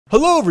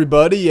Hello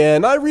everybody,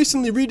 and I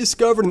recently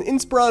rediscovered an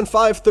Inspiron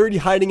 530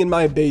 hiding in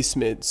my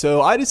basement,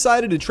 so I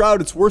decided to try out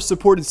its worst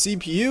supported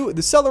CPU,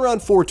 the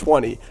Celeron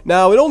 420.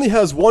 Now, it only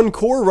has one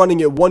core running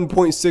at 1.6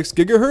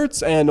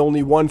 GHz and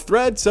only one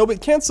thread, so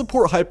it can't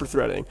support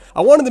hyperthreading.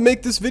 I wanted to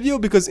make this video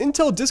because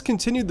Intel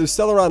discontinued the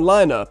Celeron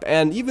lineup,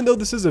 and even though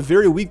this is a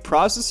very weak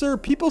processor,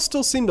 people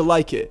still seem to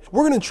like it.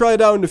 We're going to try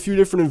it out in a few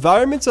different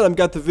environments, and I've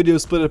got the video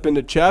split up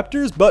into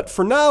chapters, but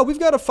for now, we've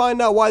got to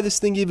find out why this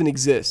thing even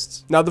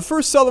exists. Now, the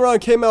first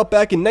Celeron came out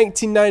back in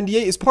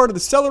 1998 as part of the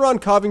Celeron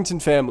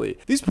Covington family.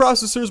 These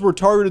processors were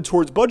targeted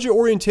towards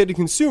budget-oriented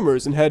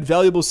consumers and had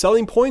valuable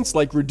selling points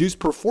like reduced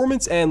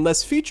performance and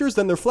less features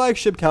than their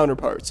flagship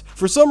counterparts.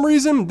 For some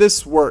reason,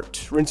 this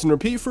worked. Rinse and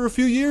repeat for a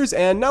few years,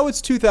 and now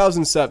it's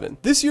 2007.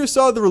 This year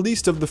saw the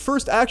release of the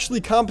first actually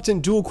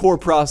competent dual-core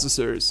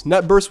processors.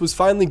 NetBurst was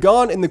finally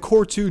gone, and the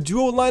Core 2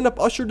 Duo lineup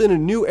ushered in a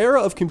new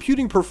era of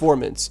computing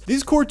performance.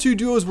 These Core 2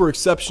 Duos were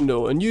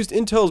exceptional and used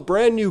Intel's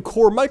brand new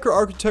Core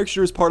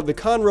microarchitecture as part of the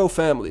Conroe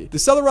family. The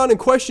Celeron in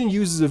question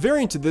uses a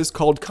variant of this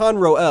called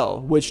Conroe L,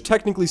 which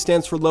technically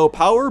stands for low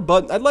power,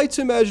 but I'd like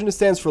to imagine it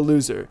stands for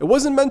loser. It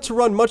wasn't meant to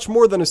run much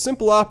more than a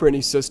simple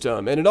operating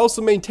system, and it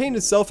also maintained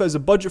itself as a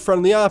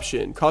budget-friendly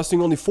option,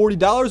 costing only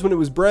 $40 when it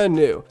was brand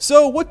new.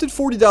 So what did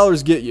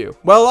 $40 get you?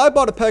 Well, I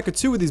bought a pack of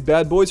 2 of these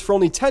bad boys for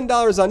only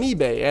 $10 on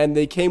eBay, and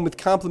they came with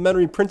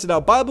complimentary printed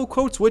out Bible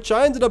quotes, which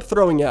I ended up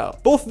throwing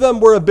out. Both of them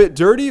were a bit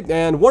dirty,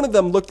 and one of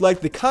them looked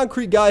like the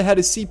concrete guy had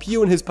his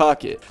CPU in his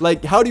pocket.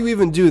 Like, how do you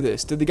even do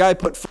this? Did the guy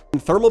put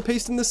thermal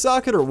paste in the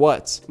socket or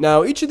what?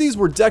 Now, each of these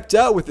were decked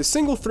out with a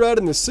single thread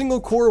and a single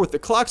core with a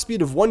clock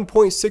speed of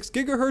 1.6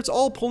 GHz,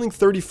 all pulling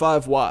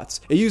 35 watts.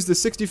 It used the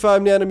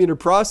 65nm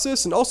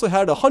process and also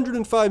had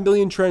 105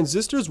 million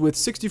transistors with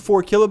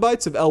 64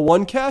 kilobytes of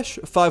L1 cache,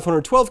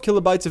 512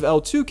 kilobytes of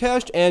L2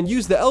 cache, and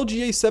used the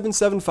LGA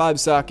 775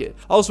 socket.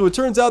 Also, it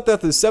turns out that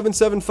the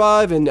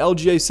 775 and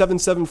LGA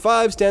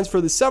 775 stands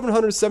for the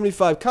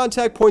 775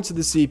 contact points of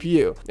the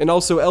CPU, and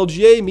also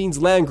LGA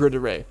means land grid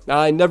array.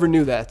 I never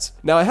knew that.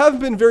 Now, I haven't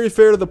been very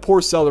fair to the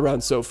poor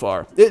Celeron so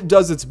far. It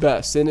does its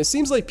best, and it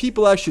seems like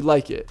people actually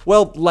like it.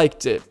 Well,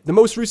 liked it. The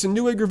most recent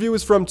Newegg review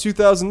is from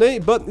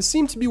 2008, but it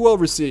seemed to be well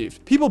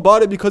received. People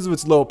bought it because of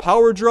its low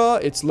power draw,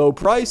 its low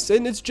price,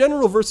 and its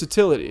general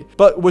versatility.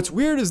 But what's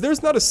weird is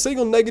there's not a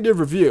single negative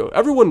review.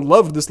 Everyone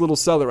loved this little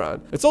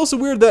Celeron. It's also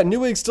weird that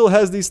Newegg still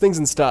has these things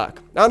in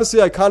stock.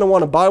 Honestly, I kind of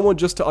want to buy one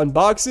just to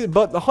unbox it,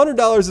 but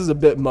 $100 is a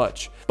bit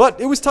much.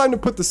 But it was time to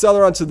put the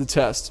Celeron to the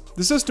test.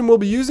 The system we'll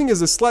be using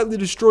is a slightly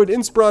destroyed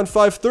Inspiron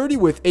 530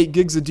 with 8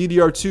 gigs of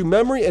DDR2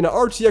 memory and an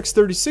RTX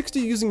 3060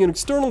 using an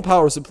external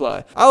power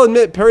supply. I'll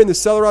admit pairing the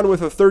Celeron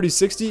with a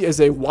 3060 is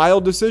a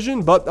wild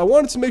decision, but I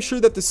wanted to make sure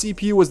that the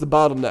CPU was the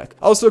bottleneck.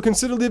 Also,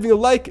 consider leaving a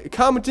like,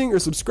 commenting, or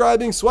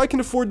subscribing so I can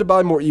afford to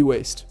buy more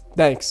e-waste.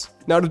 Thanks.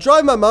 Now, to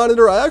drive my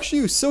monitor, I actually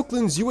use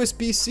Silkland's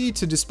USB-C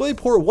to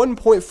DisplayPort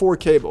 1.4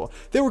 cable.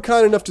 They were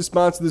kind enough to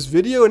sponsor this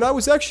video, and I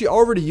was actually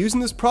already using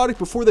this product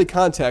before they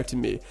contacted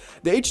me.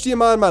 The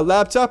HDMI on my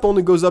laptop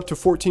only goes up to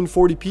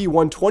 1440p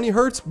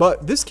 120Hz,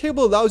 but this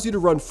cable allows you to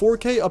run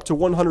 4K up to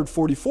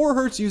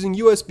 144Hz using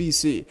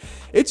USB-C.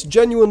 It's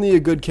genuinely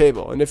a good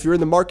cable, and if you're in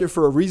the market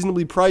for a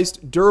reasonably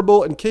priced,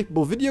 durable, and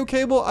capable video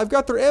cable, I've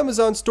got their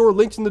Amazon store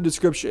linked in the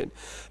description.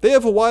 They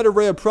have a wide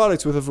array of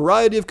products with a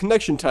variety of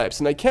connection types,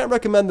 and I can't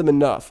recommend them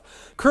enough.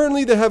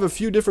 Currently, they have a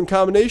few different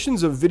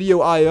combinations of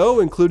video I/O,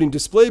 including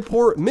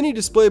DisplayPort, Mini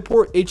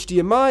DisplayPort,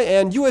 HDMI,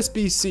 and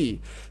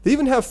USB-C. They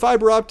even have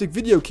fiber optic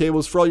video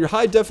cables for all your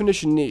high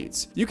definition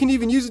needs. You can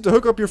even use it to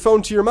hook up your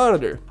phone to your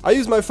monitor. I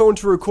use my phone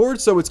to record,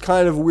 so it's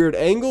kind of a weird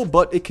angle,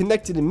 but it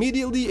connected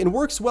immediately and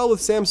works well with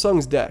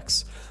Samsung's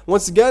DeX.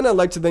 Once again, I'd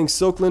like to thank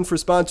Silkland for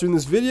sponsoring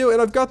this video,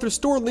 and I've got their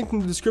store linked in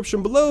the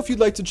description below if you'd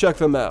like to check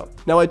them out.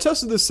 Now, I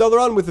tested the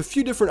Celeron with a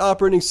few different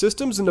operating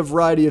systems and a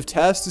variety of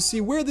tests to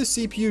see where the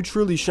CPU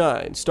truly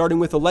shines, starting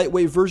with a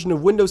lightweight version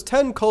of Windows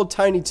 10 called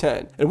Tiny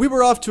 10. And we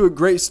were off to a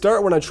great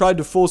start when I tried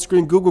to full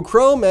screen Google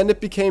Chrome and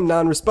it became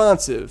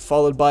non-responsive,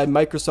 followed by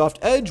Microsoft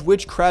Edge,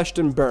 which crashed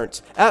and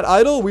burnt. At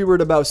idle, we were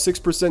at about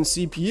 6%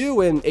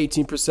 CPU and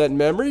 18%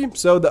 memory,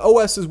 so the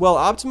OS is well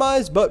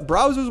optimized, but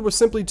browsers were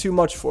simply too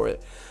much for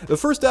it. The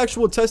first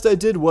actual test I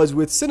did was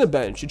with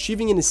Cinebench,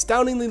 achieving an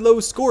astoundingly low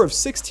score of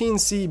 16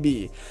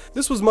 CB.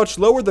 This was much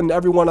lower than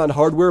everyone on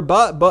Hardware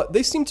Bot, but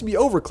they seem to be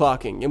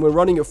overclocking, and when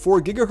running at 4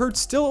 GHz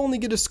still only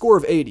get a score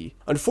of 80.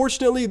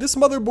 Unfortunately, this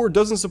motherboard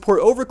doesn't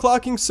support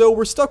overclocking, so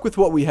we're stuck with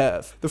what we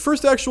have. The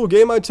first actual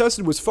game I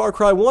tested was Far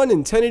Cry 1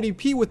 in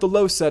 1080p with the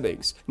low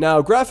settings.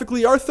 Now,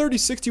 graphically, our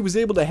 3060 was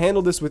able to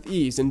handle this with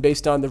ease, and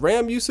based on the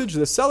RAM usage,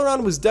 the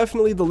Celeron was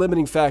definitely the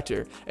limiting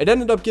factor. It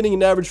ended up getting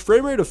an average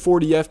frame rate of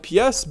 40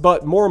 FPS,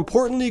 but more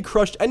importantly, certainly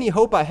crushed any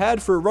hope I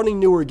had for running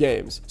newer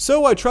games.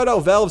 So I tried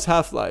out Valve's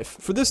Half-Life.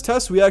 For this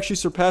test, we actually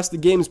surpassed the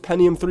game's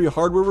Pentium 3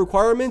 hardware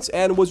requirements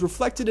and was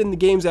reflected in the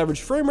game's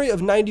average frame rate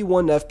of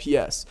 91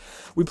 FPS.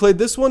 We played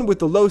this one with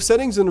the low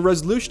settings and a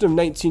resolution of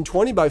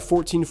 1920 by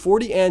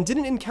 1440 and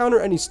didn't encounter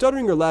any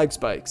stuttering or lag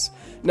spikes.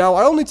 Now,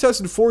 I only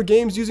tested 4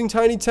 games using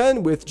Tiny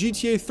 10, with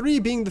GTA 3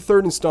 being the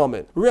third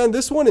installment. We ran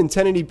this one in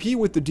 1080p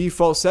with the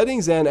default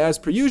settings, and as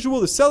per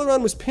usual, the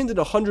Celeron was pinned at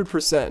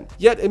 100%.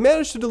 Yet, it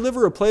managed to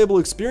deliver a playable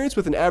experience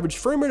with an average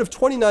frame rate of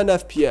 29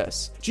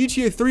 FPS.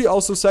 GTA 3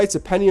 also cites a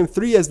Pentium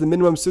 3 as the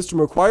minimum system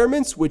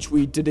requirements, which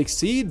we did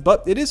exceed,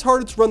 but it is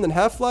harder to run than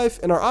Half-Life,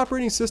 and our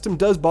operating system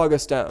does bog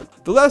us down.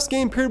 The last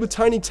game paired with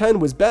Tiny 10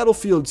 was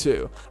Battlefield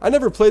 2. I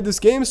never played this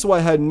game, so I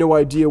had no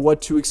idea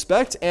what to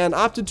expect, and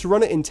opted to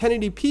run it in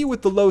 1080p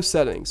with the low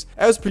settings.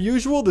 As per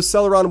usual, the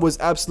Celeron was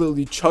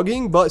absolutely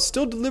chugging, but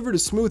still delivered a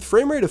smooth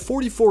frame rate of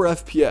 44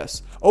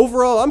 FPS.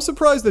 Overall, I'm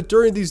surprised that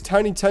during these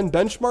Tiny 10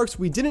 benchmarks,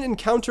 we didn't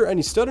encounter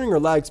any stuttering or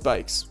lag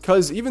spikes,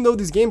 cause even though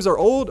these games are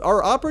old,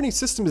 our operating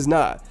system is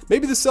not.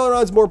 Maybe the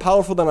Celeron's more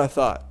powerful than I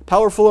thought.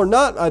 Powerful or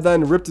not, I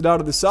then ripped it out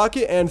of the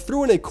socket and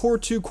threw in a Core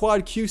 2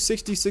 Quad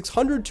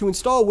Q6600 to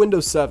install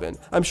Windows 7.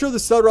 I'm sure the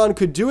Celeron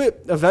could do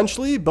it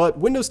eventually, but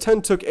Windows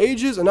 10 took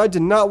ages and I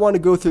did not want to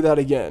go through that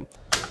again.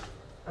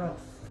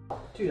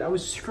 Dude, I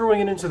was screwing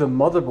it into the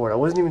motherboard. I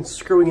wasn't even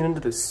screwing it into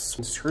the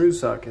screw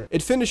socket.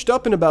 It finished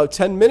up in about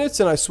 10 minutes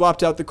and I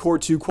swapped out the Core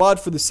 2 Quad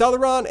for the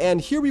Celeron,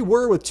 and here we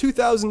were with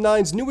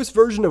 2009's newest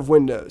version of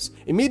Windows.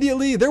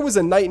 Immediately, there was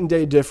a night and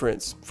day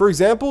difference. For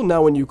example,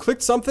 now when you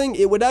clicked something,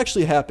 it would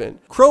actually happen.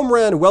 Chrome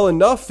ran well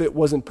enough. It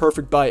wasn't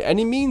perfect by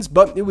any means,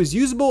 but it was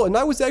usable, and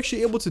I was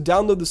actually able to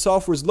download the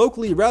softwares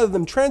locally rather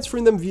than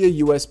transferring them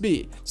via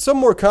USB. Some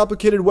more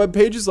complicated web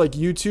pages like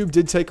YouTube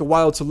did take a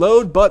while to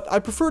load, but I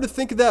prefer to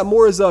think of that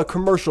more as a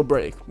commercial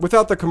break,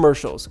 without the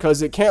commercials,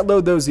 cause it can't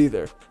load those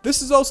either.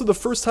 This is also the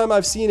first time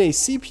I've seen a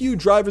CPU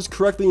drivers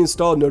correctly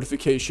installed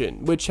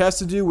notification, which has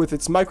to do with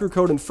its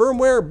microcode and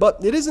firmware,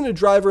 but it isn't a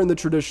driver in the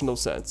traditional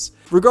sense.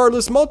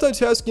 Regardless,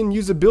 multitasking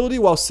usability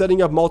while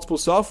setting up multiple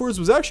softwares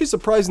was actually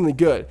surprisingly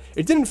good.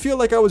 It didn't feel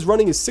like I was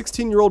running a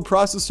 16-year-old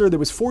processor that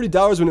was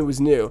 $40 when it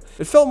was new.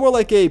 It felt more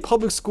like a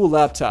public school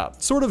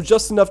laptop, sort of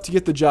just enough to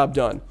get the job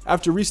done.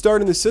 After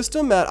restarting the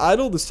system at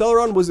idle, the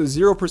Celeron was at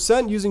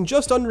 0% using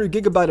just under a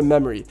gigabyte of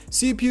memory.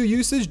 CPU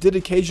usage did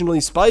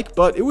occasionally spike,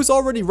 but it was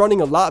already running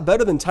a lot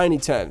better than Tiny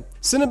 10.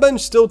 Cinebench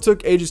still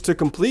took ages to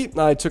complete.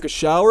 I took a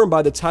shower, and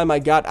by the time I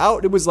got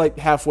out, it was like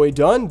halfway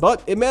done,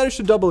 but it managed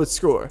to double its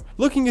score.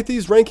 Looking at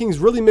these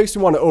rankings really makes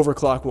me want to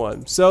overclock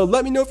one, so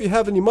let me know if you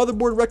have any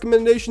motherboard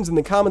recommendations in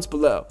the comments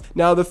below.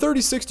 Now, the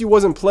 3060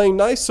 wasn't playing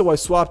nice, so I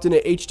swapped in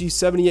a HD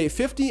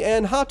 7850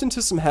 and hopped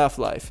into some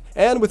Half-Life.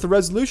 And with a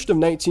resolution of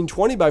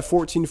 1920 by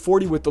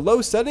 1440 with the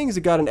low settings,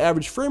 it got an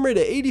average frame rate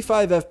of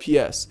 85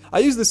 FPS. I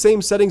used the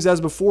same settings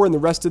as before in the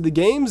rest of the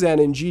games, and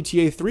in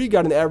GTA 3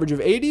 got an average of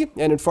 80,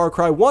 and in Far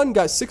Cry 1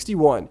 got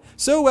 61.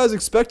 So as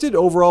expected,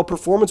 overall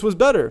performance was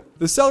better.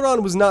 The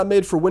Celeron was not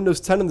made for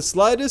Windows 10 in the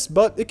slightest,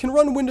 but it can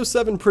run Windows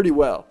 7 pretty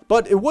well.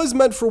 But it was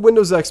meant for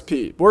Windows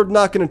XP. We're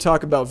not going to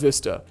talk about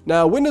Vista.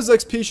 Now, Windows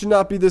XP should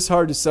not be this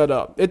hard to set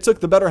up. It took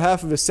the better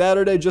half of a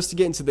Saturday just to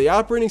get into the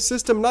operating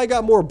system, and I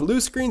got more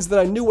blue screens than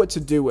I knew what to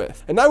do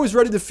with. And I was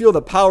ready to feel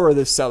the power of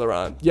this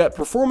Celeron, yet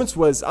performance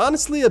was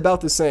honestly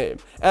about the same.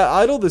 At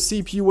idle, the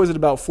CPU was at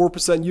about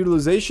 4%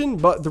 utilization,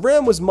 but the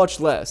RAM was much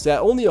less, at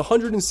only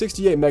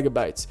 168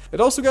 megabytes. It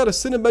also got a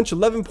Cinebench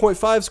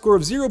 11.5 score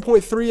of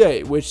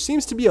 0.38, which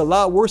seems to be a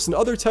lot worse than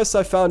other tests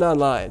I found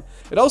online.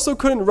 It also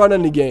couldn't run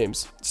any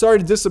games. Sorry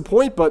to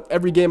disappoint, but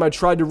every game I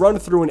tried to run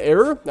threw an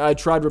error. I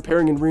tried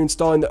repairing and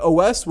reinstalling the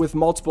OS with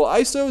multiple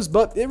ISOs,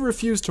 but it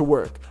refused to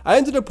work. I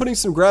ended up putting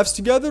some graphs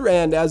together,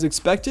 and as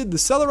expected, the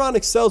Celeron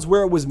excels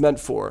where it was meant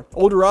for: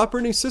 older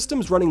operating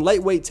systems running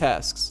lightweight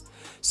tasks.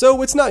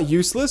 So it's not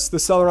useless. The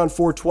Celeron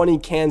 420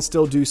 can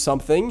still do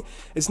something.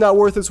 It's not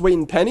worth its weight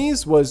in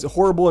pennies, was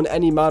horrible in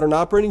any modern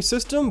operating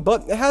system,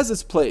 but it has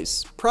its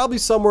place, probably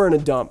somewhere in a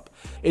dump.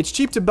 It's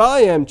cheap to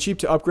buy and cheap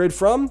to upgrade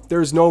from.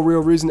 There's no real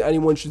reason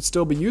anyone should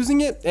still be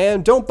using it,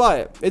 and don't buy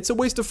it. It's a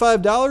waste of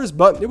 $5,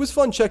 but it was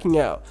fun checking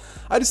out.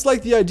 I just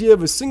like the idea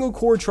of a single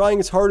core trying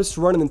its hardest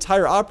to run an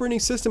entire operating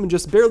system and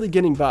just barely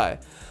getting by.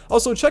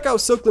 Also, check out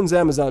Silkland's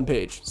Amazon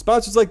page.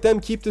 Sponsors like them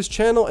keep this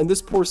channel and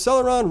this poor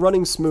Celeron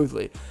running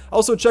smoothly.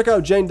 Also, check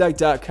out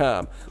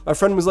JaneDyke.com. My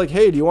friend was like,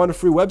 hey, do you want a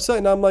free website?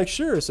 And I'm like,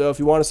 sure. So if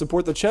you want to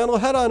support the channel,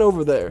 head on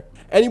over there.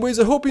 Anyways,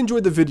 I hope you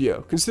enjoyed the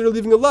video. Consider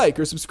leaving a like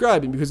or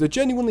subscribing because it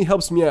genuinely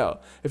helps me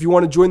out. If you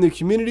want to join the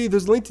community,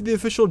 there's a link to the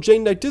official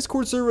Jane Dyke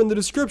Discord server in the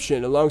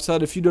description,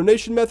 alongside a few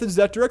donation methods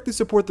that directly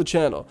support the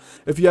channel.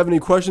 If you have any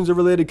questions or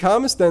related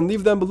comments, then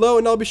leave them below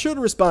and I'll be sure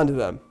to respond to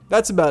them.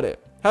 That's about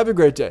it. Have a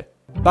great day.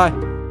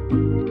 Bye.